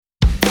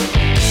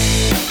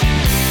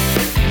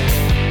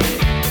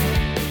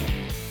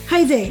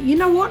Hey there, you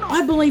know what?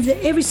 I believe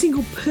that every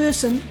single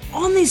person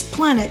on this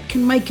planet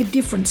can make a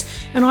difference.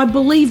 And I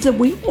believe that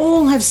we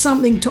all have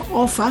something to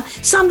offer,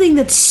 something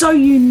that's so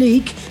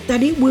unique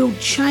that it will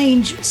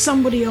change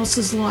somebody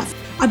else's life.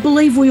 I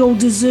believe we all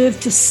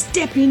deserve to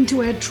step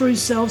into our true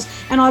selves,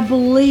 and I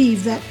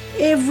believe that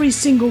every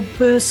single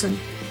person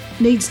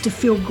needs to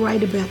feel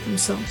great about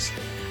themselves.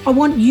 I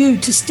want you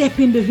to step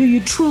into who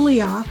you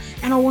truly are,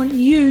 and I want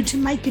you to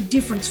make a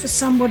difference for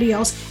somebody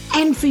else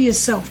and for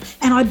yourself.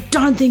 And I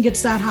don't think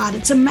it's that hard.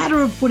 It's a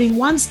matter of putting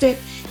one step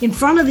in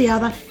front of the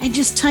other and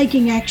just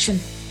taking action.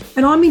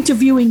 And I'm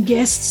interviewing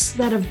guests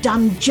that have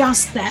done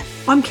just that.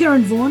 I'm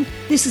Kerryn Vaughan.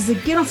 This is the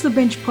Get Off the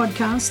Bench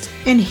podcast,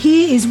 and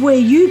here is where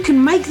you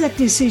can make that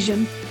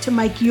decision to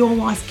make your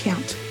life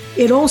count.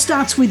 It all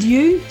starts with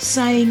you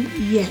saying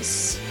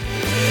yes.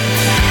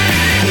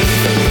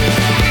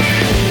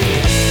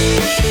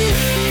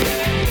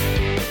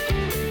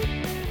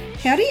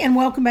 Howdy, and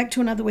welcome back to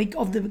another week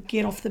of the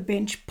Get Off the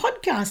Bench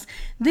podcast.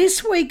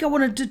 This week I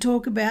wanted to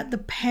talk about the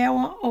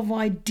power of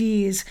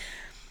ideas.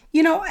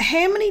 You know,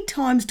 how many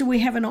times do we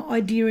have an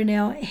idea in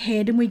our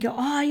head and we go,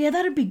 oh yeah,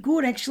 that'd be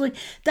good actually.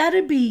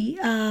 That'd be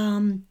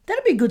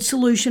a good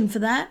solution for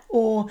that.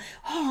 Or,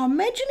 oh,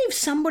 imagine if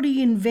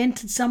somebody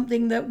invented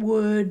something that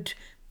would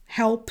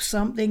help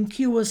something,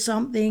 cure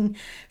something,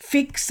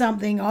 fix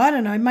something, I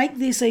don't know, make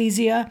this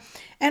easier.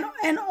 And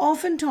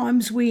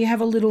oftentimes we have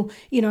a little,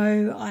 I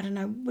don't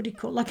know, what do you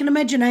call it, like an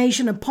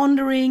imagination, a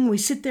pondering. We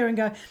sit there and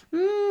go,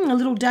 a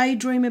little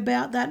daydream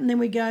about that, and then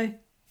we go,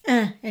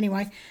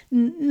 anyway,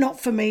 not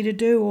for me to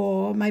do,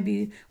 or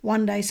maybe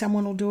one day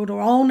someone will do it,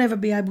 or I'll never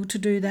be able to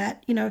do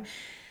that,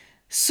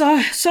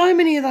 So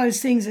many of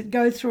those things that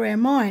go through our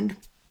mind.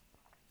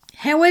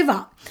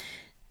 However,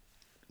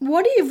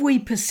 what if we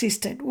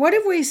persisted? What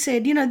if we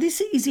said, this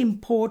is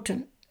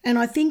important and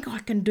I think I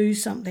can do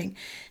something?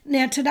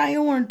 Now, today I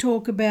want to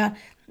talk about,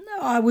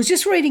 I was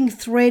just reading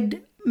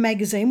Thread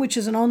magazine, which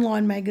is an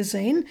online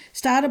magazine,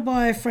 started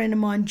by a friend of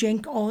mine,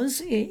 Cenk Oz,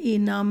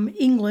 in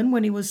England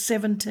when he was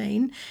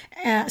 16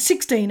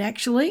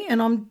 actually,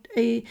 and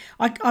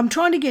I'm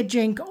trying to get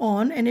Cenk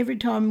on, and every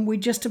time we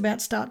just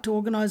about start to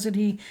organise it,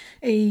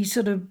 he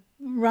sort of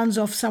runs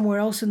off somewhere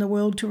else in the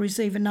world to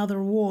receive another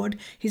award.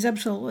 He's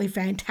absolutely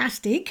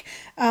fantastic.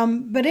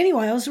 But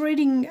anyway, I was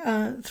reading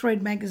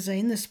Thread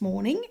magazine this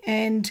morning,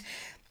 and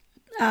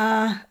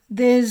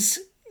there's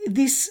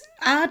this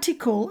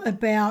article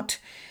about,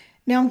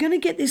 now I'm going to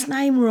get this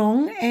name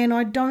wrong and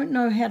I don't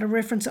know how to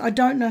reference it. I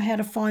don't know how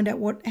to find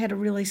out how to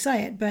really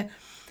say it, but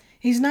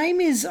his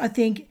name is, I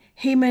think,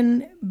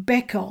 Kerryn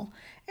Vaughan,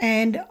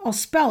 and I'll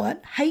spell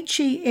it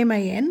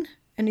Heman,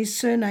 and his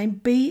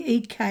surname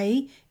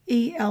Bekele.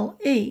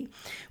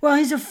 Well,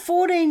 he's a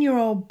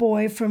 14-year-old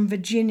boy from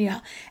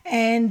Virginia,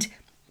 and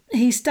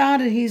he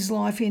started his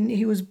life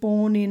he was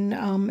born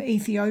in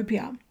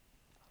Ethiopia,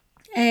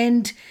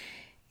 and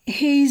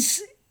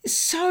he's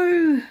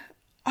so,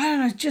 I don't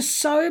know, just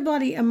so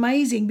bloody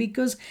amazing,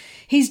 because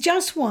he's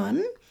just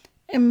won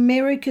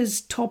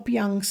America's top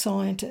young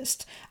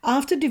scientist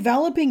after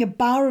developing a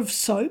bar of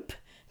soap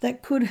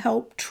that could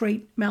help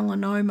treat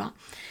melanoma.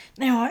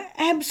 Now, I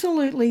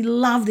absolutely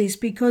love this,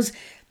 because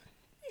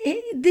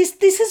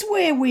this is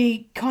where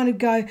we kind of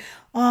go,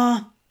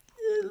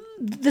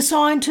 the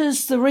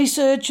scientists, the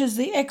researchers,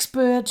 the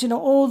experts,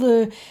 all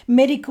the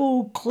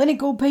medical,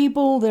 clinical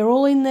people, they're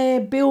all in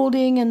there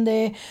building and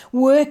they're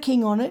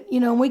working on it,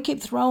 and we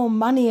keep throwing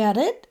money at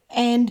it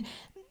and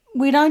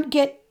we don't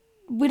get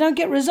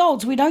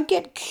results, we don't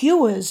get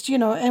cures,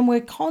 and we're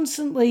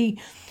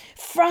constantly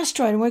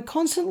frustrated, we're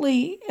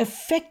constantly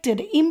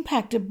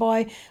impacted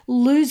by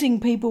losing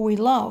people we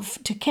love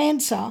to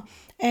cancer,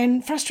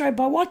 and frustrated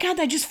by, why can't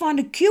they just find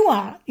a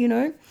cure,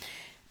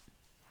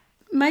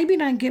 Maybe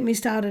don't get me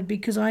started,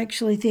 because I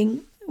actually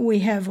think we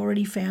have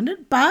already found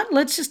it. But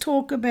let's just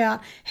talk about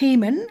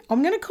Heman.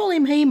 I'm going to call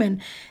him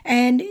Heman.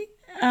 And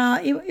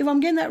if I'm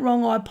getting that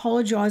wrong, I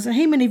apologise. And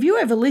Heman, if you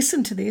ever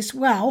listen to this,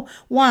 well,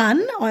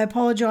 one, I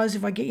apologise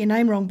if I get your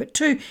name wrong. But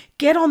two,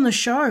 get on the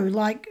show.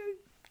 Like,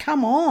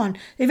 come on.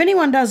 If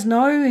anyone does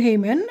know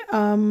Heman,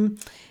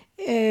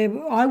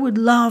 I would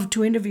love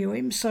to interview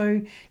him.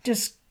 So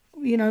just,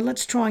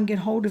 let's try and get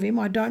hold of him.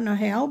 I don't know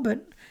how,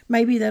 but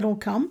maybe that'll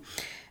come.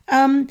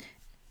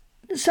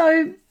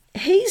 So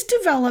he's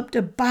developed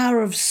a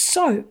bar of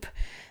soap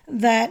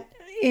that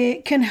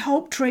can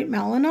help treat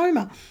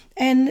melanoma.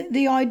 And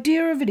the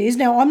idea of it is,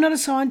 now I'm not a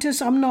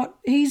scientist,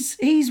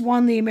 he's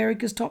won the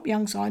America's top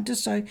young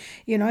scientist, so,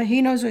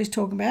 he knows what he's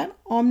talking about.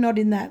 I'm not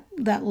in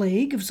that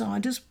league of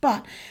scientists,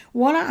 but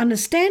what I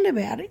understand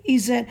about it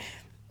is that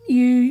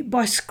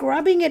by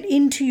scrubbing it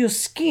into your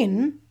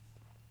skin,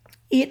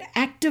 it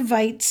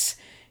activates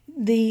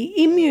the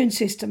immune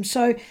system.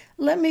 So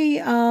let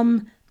me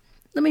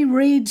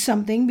read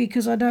something,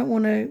 because I don't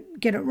want to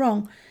get it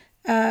wrong.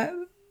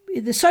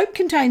 The soap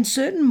contains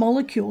certain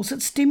molecules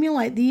that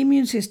stimulate the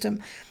immune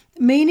system,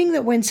 meaning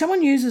that when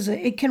someone uses it,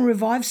 it can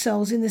revive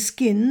cells in the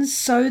skin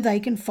so they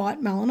can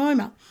fight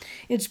melanoma.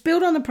 It's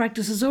built on the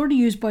practices already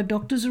used by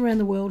doctors around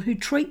the world who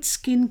treat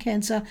skin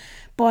cancer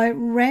by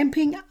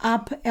ramping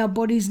up our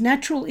body's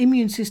natural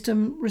immune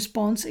system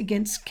response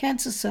against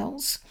cancer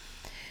cells.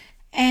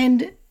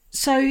 And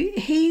so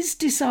he's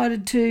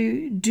decided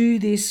to do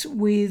this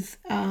with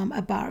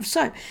a bar of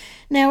soap.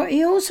 Now,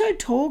 he also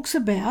talks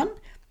about,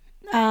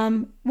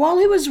 while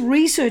he was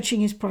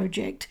researching his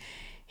project,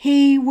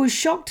 he was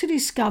shocked to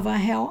discover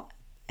how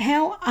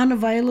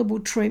unavailable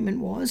treatment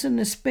was, and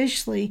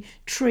especially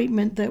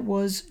treatment that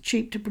was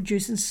cheap to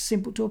produce and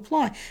simple to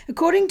apply.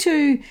 According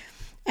to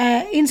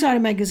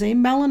Insider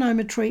Magazine,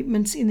 melanoma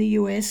treatments in the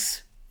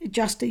US,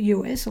 just the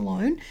US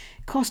alone,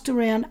 cost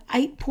around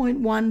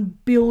 $8.1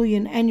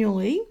 billion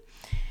annually.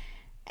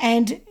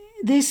 And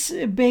this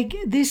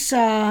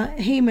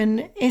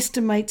Heeman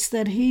estimates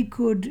that he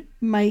could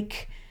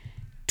make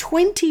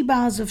 20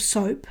 bars of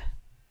soap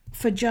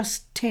for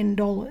just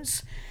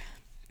 $10.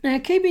 Now,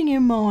 keeping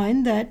in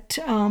mind that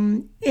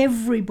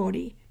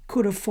everybody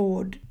could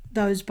afford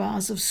those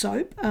bars of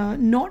soap,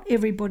 not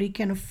everybody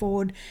can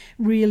afford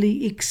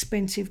really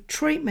expensive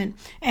treatment.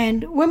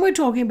 And when we're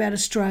talking about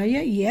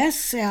Australia,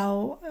 yes,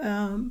 our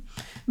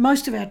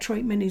most of our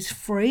treatment is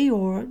free,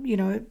 or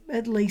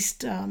at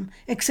least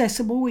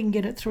accessible. We can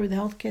get it through the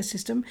healthcare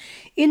system.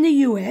 In the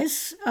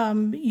US,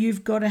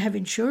 you've got to have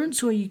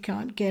insurance or you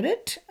can't get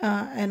it,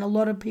 and a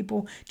lot of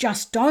people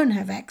just don't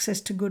have access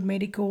to good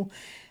medical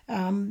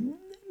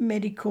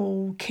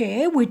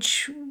care,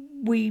 which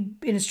we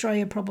in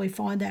Australia probably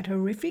find that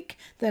horrific,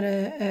 that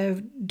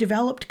a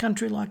developed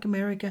country like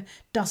America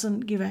doesn't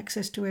give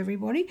access to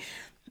everybody.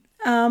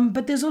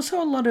 But there's also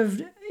a lot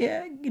of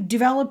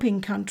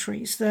developing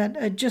countries that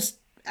are just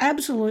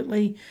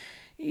absolutely,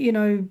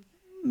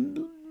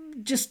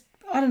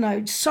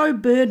 so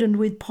burdened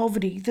with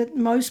poverty that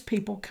most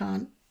people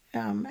can't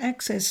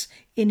access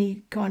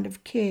any kind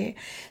of care.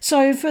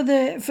 So for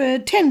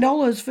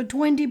 $10 for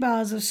 20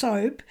 bars of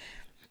soap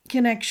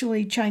can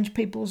actually change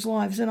people's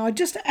lives. And I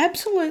just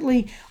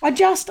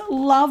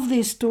love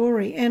this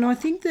story. And I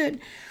think that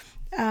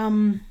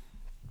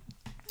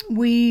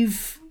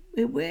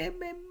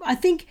I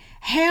think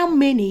how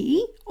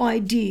many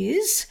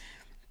ideas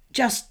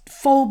just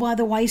fall by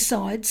the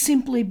wayside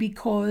simply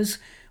because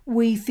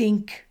we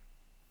think,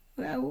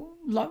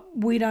 like,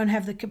 we don't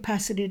have the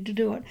capacity to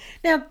do it.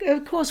 Now,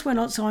 of course, we're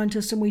not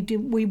scientists, and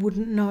we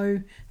wouldn't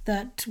know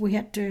that we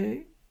had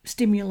to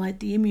stimulate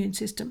the immune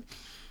system.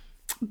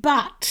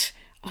 But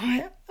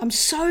I'm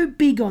so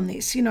big on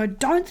this.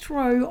 Don't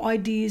throw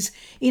ideas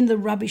in the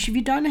rubbish. If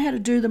you don't know how to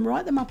do them,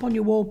 write them up on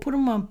your wall, put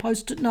them on a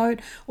Post-it note,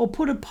 or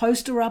put a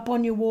poster up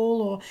on your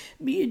wall, or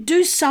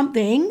do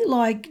something,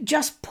 like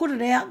just put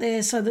it out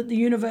there so that the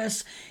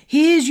universe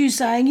hears you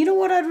saying, you know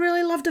what, I'd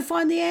really love to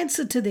find the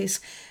answer to this.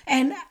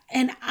 And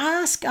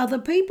ask other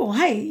people,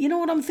 hey, you know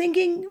what I'm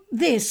thinking?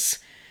 This.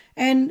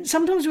 And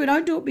sometimes we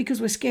don't do it because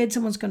we're scared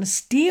someone's going to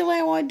steal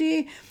our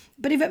idea.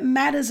 But if it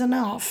matters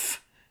enough,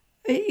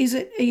 are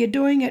you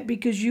doing it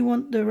because you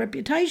want the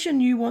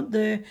reputation, you want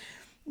the,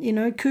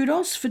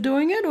 kudos for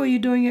doing it, or are you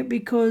doing it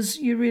because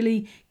you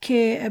really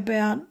care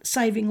about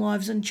saving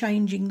lives and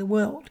changing the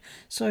world?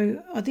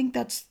 So I think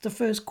that's the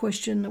first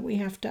question that we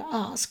have to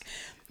ask.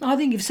 I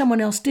think if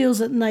someone else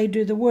steals it and they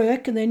do the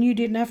work and then you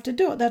didn't have to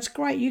do it, that's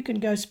great. You can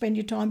go spend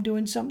your time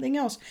doing something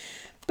else.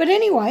 But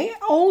anyway,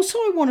 also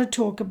I want to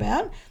talk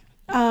about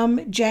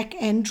Jack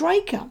and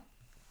Draker.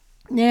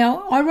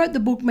 Now, I wrote the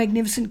book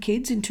Magnificent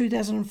Kids in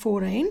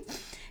 2014,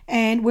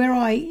 and where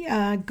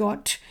I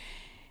got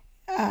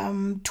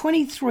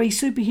 23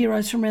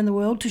 superheroes from around the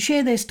world to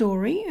share their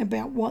story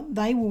about what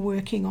they were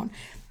working on.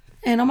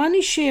 And I'm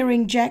only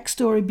sharing Jack's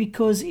story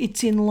because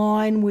it's in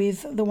line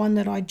with the one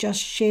that I just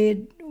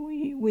shared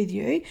with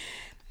you.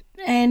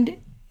 And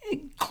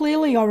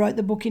clearly I wrote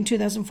the book in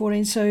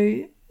 2014,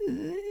 so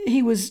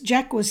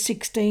Jack was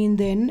 16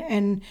 then,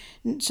 and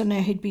so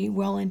now he'd be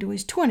well into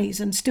his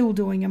 20s and still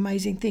doing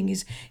amazing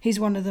things. He's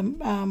one of the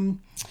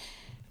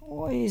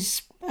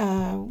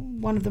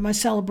one of the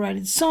most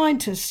celebrated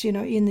scientists,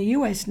 in the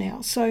US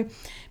now. So,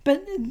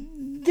 but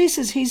this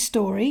is his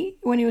story.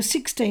 When he was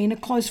 16, a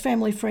close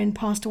family friend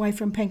passed away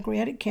from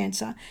pancreatic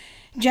cancer.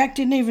 Jack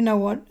didn't even know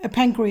what a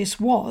pancreas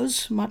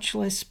was, much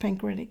less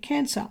pancreatic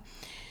cancer.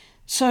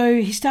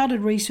 So he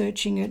started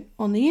researching it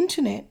on the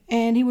internet,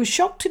 and he was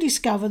shocked to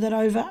discover that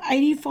over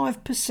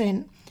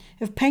 85%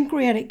 of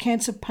pancreatic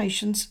cancer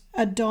patients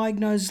are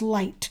diagnosed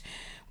late,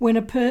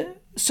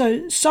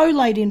 so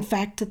late in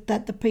fact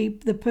that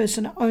the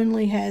person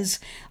only has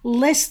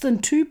less than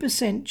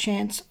 2%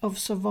 chance of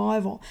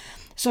survival.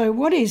 So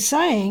what he's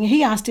saying,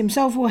 he asked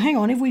himself, well, hang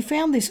on, if we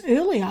found this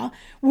earlier,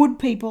 would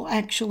people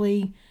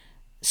actually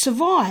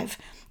survive?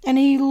 And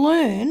he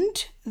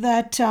learned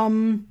that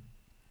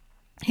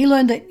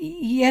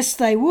yes,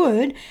 they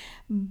would,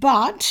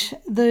 but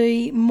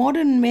the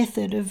modern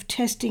method of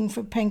testing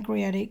for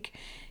pancreatic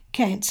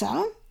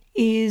cancer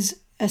is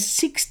a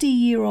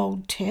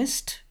 60-year-old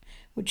test,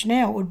 which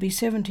now would be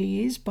 70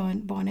 years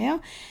by now,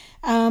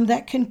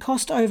 that can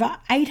cost over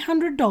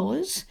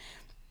 $800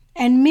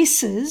 and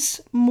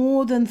misses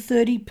more than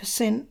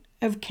 30%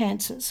 of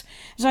cancers.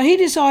 So he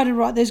decided,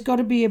 right, there's got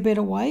to be a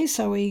better way.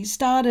 So he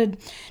started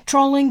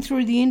trolling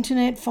through the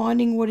internet,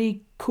 finding what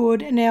he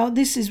could. Now,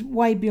 this is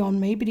way beyond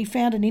me, but he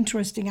found an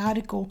interesting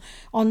article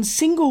on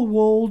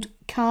single-walled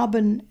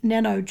carbon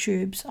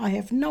nanotubes. I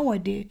have no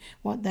idea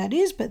what that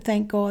is, but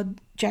thank God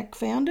Jack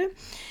found it.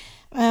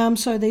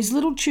 So these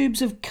little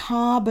tubes of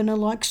carbon are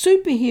like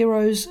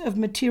superheroes of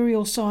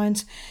material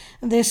science.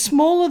 They're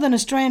smaller than a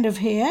strand of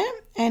hair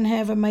and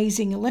have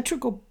amazing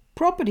electrical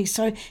properties.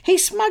 So he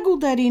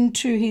smuggled that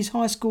into his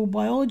high school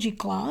biology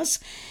class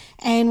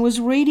and was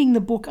reading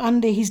the book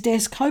under his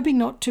desk, hoping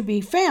not to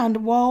be found,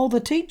 while the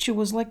teacher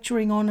was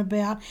lecturing on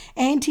about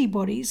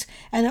antibodies.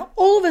 And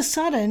all of a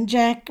sudden,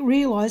 Jack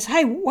realised,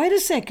 hey, wait a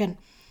second.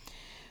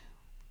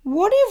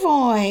 What if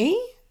I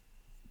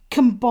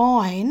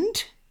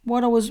combined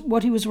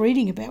what he was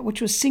reading about,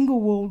 which was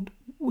single-walled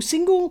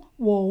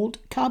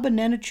carbon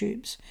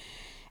nanotubes,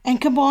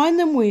 and combined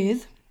them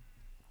with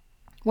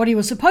what he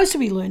was supposed to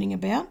be learning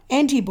about,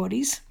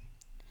 antibodies,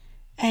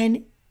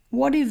 and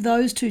what if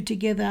those two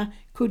together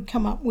could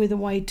come up with a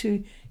way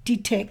to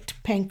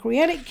detect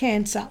pancreatic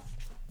cancer?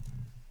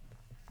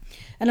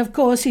 And of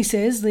course, he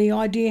says the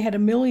idea had a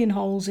million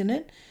holes in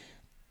it,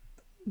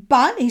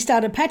 but he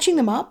started patching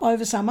them up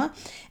over summer,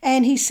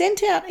 and he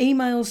sent out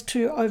emails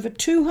to over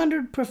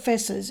 200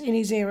 professors in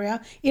his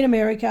area in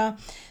America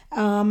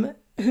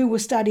who were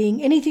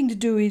studying anything to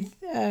do with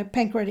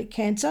pancreatic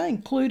cancer,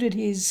 included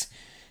his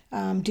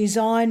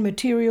design,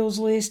 materials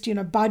list,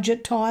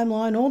 budget,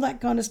 timeline, all that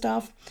kind of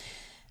stuff,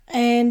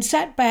 and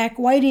sat back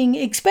waiting,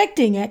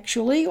 expecting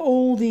actually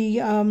all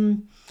the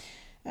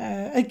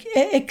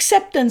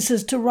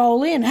acceptances to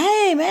roll in.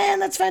 Hey man,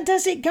 that's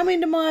fantastic, come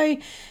into my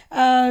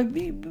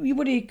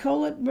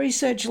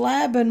research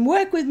lab and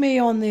work with me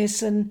on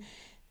this. And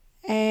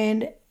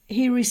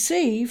he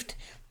received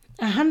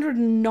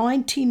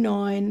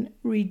 199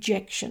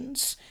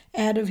 rejections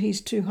out of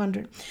his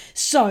 200.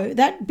 So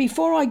that,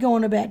 before I go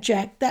on about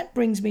Jack, that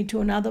brings me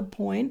to another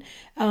point.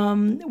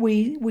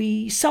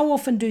 We so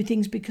often do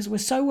things because we're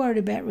so worried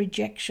about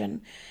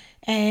rejection.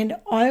 And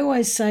I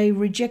always say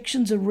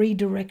rejections are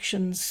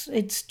redirections.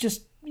 It's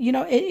just,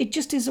 it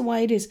just is the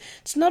way it is.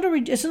 It's not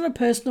a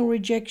personal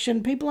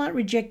rejection. People aren't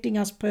rejecting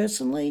us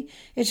personally.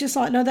 It's just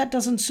like, no, that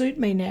doesn't suit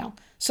me now.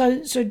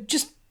 So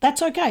just,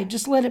 that's okay.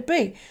 Just let it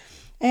be.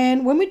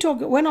 And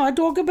when I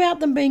talk about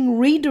them being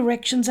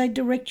redirections, they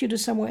direct you to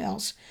somewhere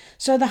else.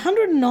 So the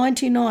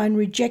 199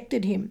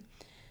 rejected him,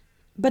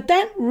 but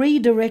that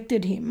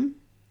redirected him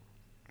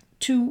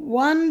to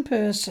one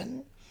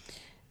person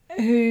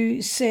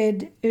who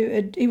said,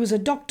 he was a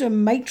Dr.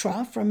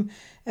 Matra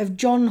of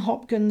Johns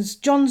Hopkins,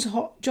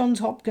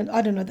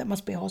 I don't know, that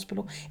must be a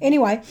hospital.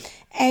 Anyway,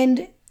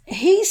 and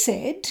he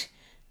said,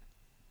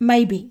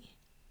 maybe.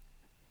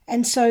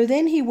 And so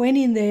then he went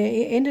in there,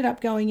 he ended up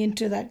going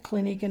into that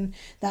clinic and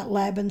that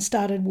lab and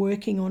started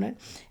working on it.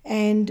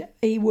 And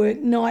he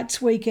worked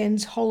nights,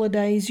 weekends,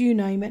 holidays, you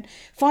name it.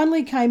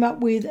 Finally came up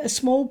with a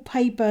small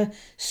paper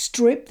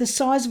strip the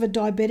size of a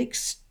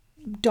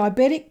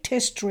diabetic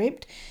test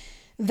strip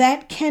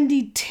that can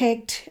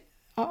detect,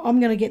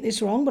 I'm going to get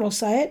this wrong, but I'll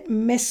say it,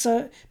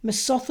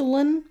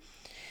 mesothelin,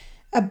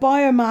 a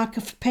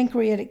biomarker for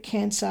pancreatic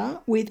cancer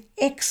with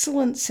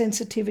excellent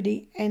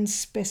sensitivity and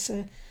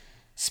specificity.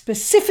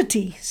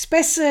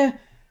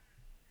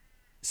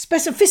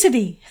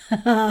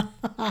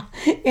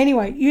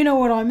 Anyway, you know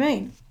what I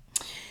mean.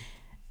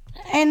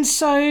 And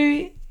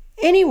so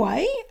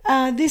anyway,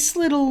 this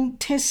little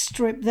test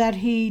strip that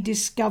he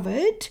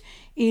discovered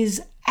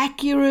is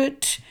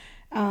accurate.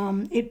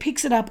 It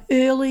picks it up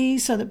early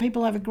so that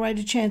people have a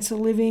greater chance of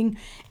living.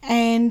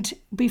 And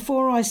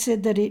before I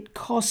said that it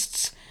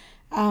costs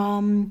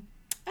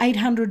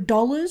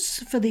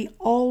 $800 for the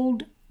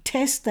old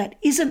test that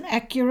isn't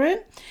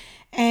accurate,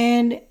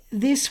 and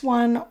this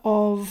one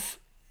of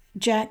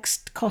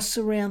Jack's costs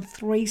around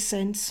 3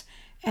 cents,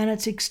 and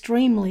it's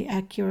extremely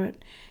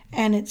accurate,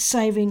 and it's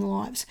saving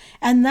lives.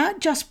 And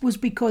that just was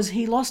because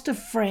he lost a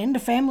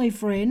family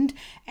friend,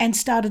 and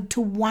started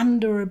to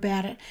wonder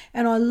about it.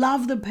 And I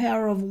love the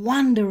power of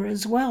wonder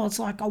as well. It's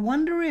like, I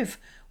wonder if,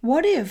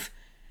 what if?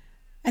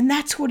 And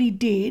that's what he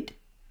did.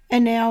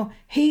 And now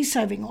he's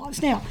saving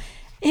lives. Now,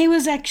 he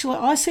was actually,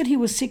 I said he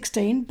was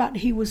 16, but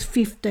he was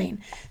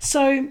 15.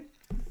 So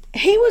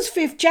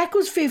Jack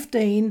was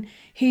 15.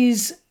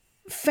 He's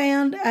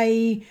found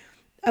a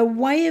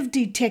way of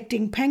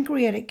detecting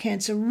pancreatic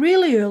cancer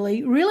really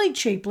early, really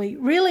cheaply,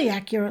 really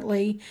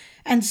accurately,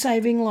 and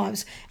saving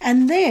lives.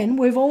 And then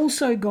we've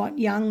also got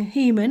young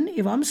Heman,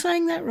 if I'm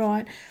saying that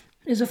right,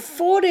 is a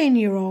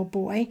 14-year-old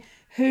boy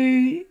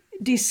who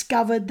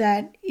discovered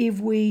that if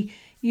we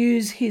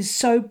use his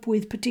soap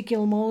with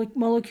particular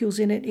molecules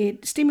in it,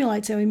 it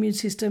stimulates our immune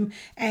system,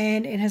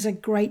 and it has a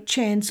great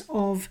chance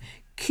of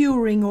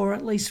curing or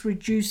at least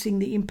reducing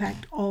the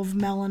impact of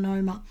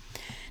melanoma.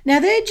 Now,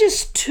 they're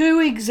just two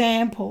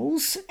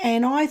examples,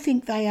 and I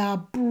think they are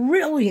brilliant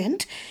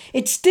brilliant.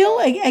 It's still,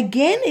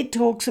 again, it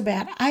talks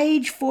about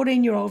age,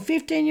 14-year-old,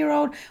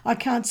 15-year-old. I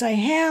can't say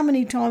how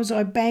many times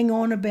I bang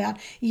on about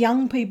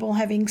young people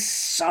having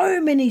so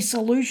many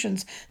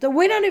solutions that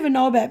we don't even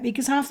know about,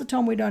 because half the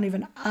time we don't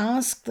even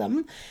ask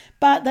them.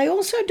 But they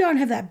also don't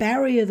have that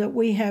barrier that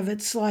we have.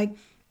 It's like,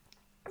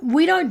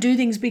 we don't do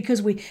things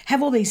because we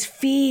have all these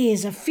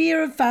fears, a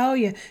fear of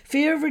failure,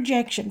 fear of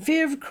rejection,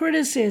 fear of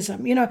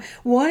criticism.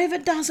 What if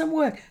it doesn't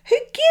work? Who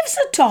gives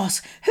a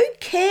toss? Who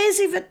cares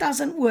if it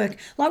doesn't work?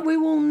 Like, we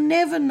will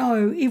never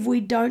know if we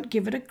don't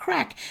give it a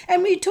crack.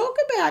 And we talk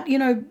about,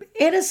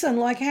 Edison,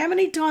 like how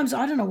many times,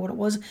 I don't know what it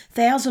was,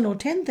 1,000 or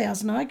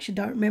 10,000, I actually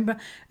don't remember,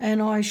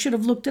 and I should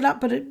have looked it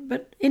up,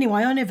 but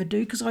anyway, I never do,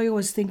 because I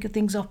always think of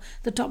things off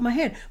the top of my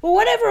head. Well,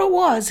 whatever it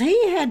was,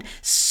 he had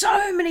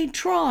so many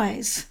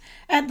tries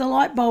at the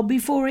light bulb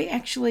before he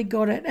actually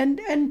got it. And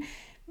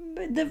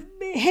the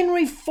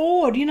Henry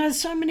Ford,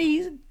 so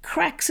many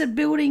cracks at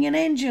building an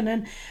engine.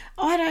 And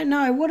I don't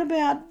know, what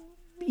about,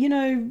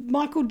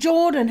 Michael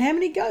Jordan? How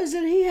many goes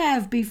did he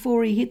have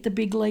before he hit the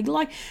big league?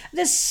 Like,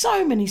 there's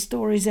so many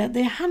stories out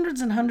there, hundreds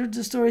and hundreds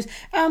of stories.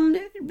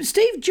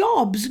 Steve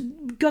Jobs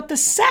got the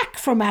sack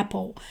from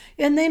Apple,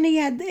 and then he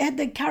had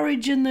the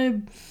courage and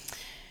the,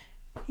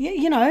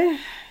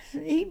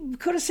 he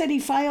could have said he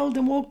failed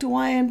and walked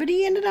away, but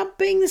he ended up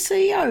being the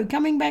CEO,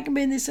 coming back and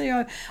being the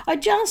CEO. I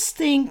just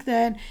think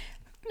that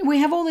we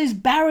have all these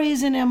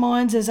barriers in our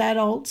minds as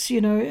adults,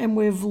 and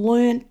we've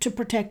learnt to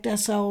protect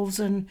ourselves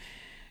and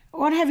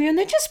what have you, and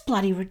they're just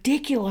bloody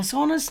ridiculous.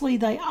 Honestly,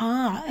 they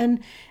are.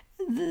 And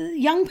the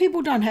young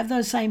people don't have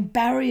those same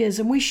barriers,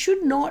 and we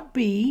should not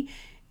be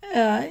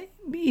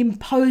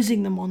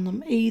imposing them on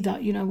them either.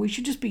 We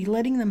should just be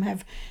letting them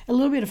have a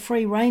little bit of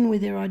free rein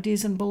with their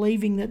ideas and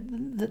believing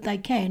that they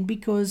can,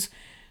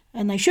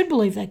 and they should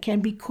believe they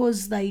can,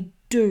 because they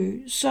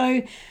do.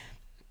 So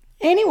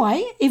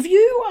anyway, if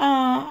you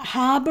are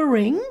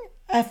harbouring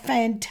a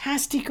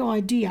fantastic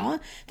idea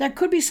that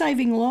could be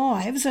saving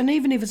lives, and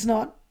even if it's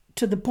not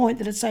to the point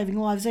that it's saving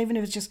lives, even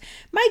if it's just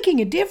making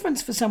a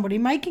difference for somebody,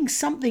 making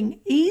something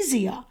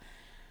easier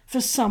for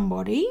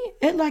somebody,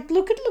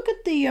 look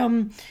at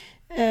the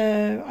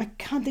I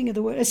can't think of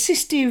the word,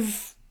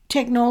 assistive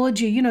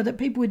technology, that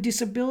people with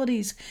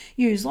disabilities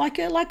use, like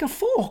a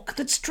fork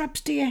that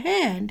straps to your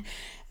hand.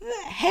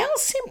 How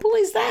simple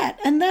is that?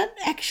 And that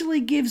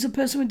actually gives a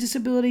person with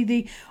disability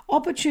the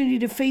opportunity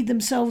to feed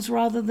themselves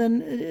rather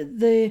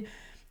than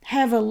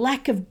have a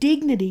lack of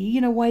dignity,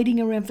 waiting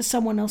around for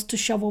someone else to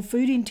shovel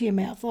food into your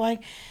mouth.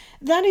 Like,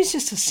 that is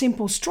just a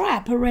simple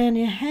strap around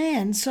your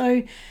hand.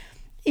 So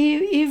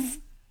if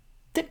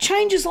that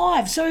changes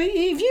lives. So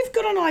if you've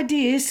got an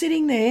idea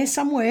sitting there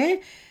somewhere,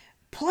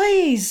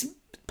 please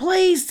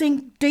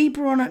think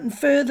deeper on it and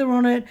further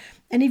on it.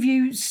 And if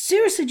you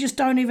seriously just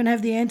don't even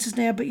have the answers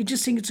now, but you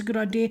just think it's a good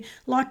idea,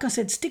 like I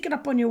said, stick it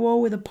up on your wall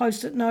with a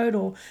Post-it note,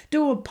 or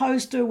do a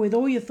poster with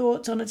all your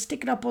thoughts on it,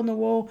 stick it up on the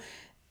wall,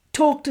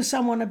 talk to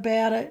someone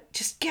about it,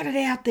 just get it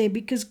out there,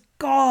 because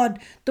God,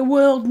 the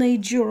world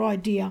needs your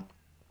idea.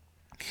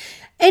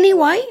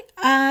 Anyway,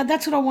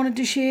 that's what I wanted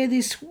to share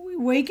this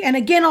week. And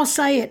again, I'll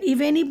say it.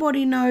 If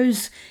anybody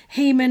knows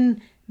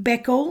Heman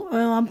Beckel,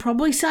 I'm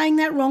probably saying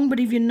that wrong, but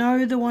if you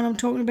know the one I'm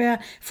talking about,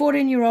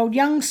 14-year-old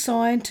young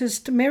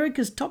scientist,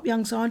 America's top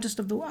young scientist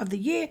of the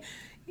year,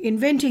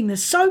 inventing the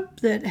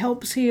soap that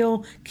helps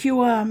cure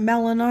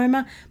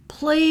melanoma,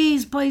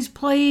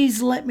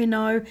 please let me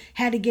know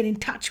how to get in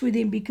touch with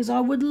him, because I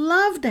would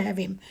love to have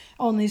him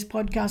on this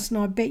podcast, and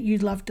I bet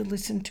you'd love to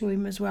listen to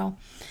him as well.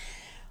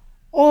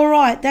 All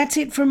right, that's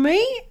it from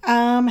me.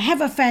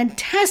 Have a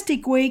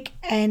fantastic week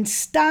and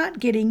start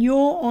getting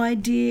your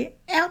idea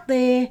out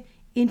there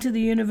into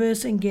the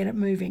universe and get it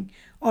moving.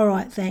 All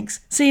right, thanks.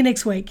 See you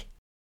next week.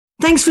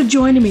 Thanks for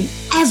joining me.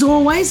 As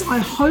always, I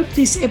hope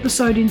this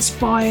episode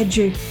inspired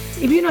you.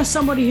 If you know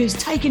somebody who's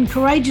taken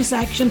courageous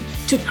action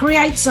to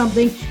create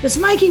something that's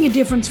making a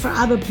difference for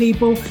other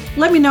people,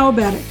 let me know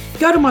about it.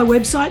 Go to my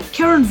website,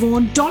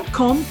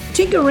 kerrynvaughan.com,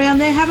 tinker around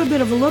there, have a bit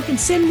of a look, and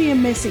send me a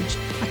message.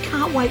 I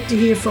can't wait to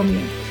hear from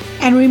you.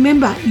 And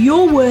remember,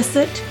 you're worth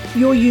it.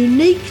 Your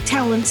unique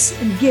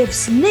talents and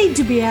gifts need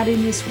to be out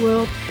in this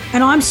world.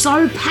 And I'm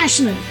so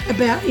passionate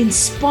about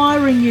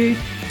inspiring you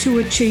to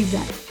achieve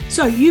that.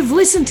 So you've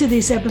listened to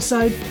this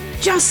episode.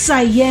 Just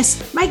say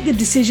yes, make the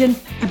decision,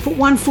 and put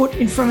one foot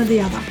in front of the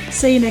other.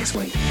 See you next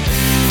week.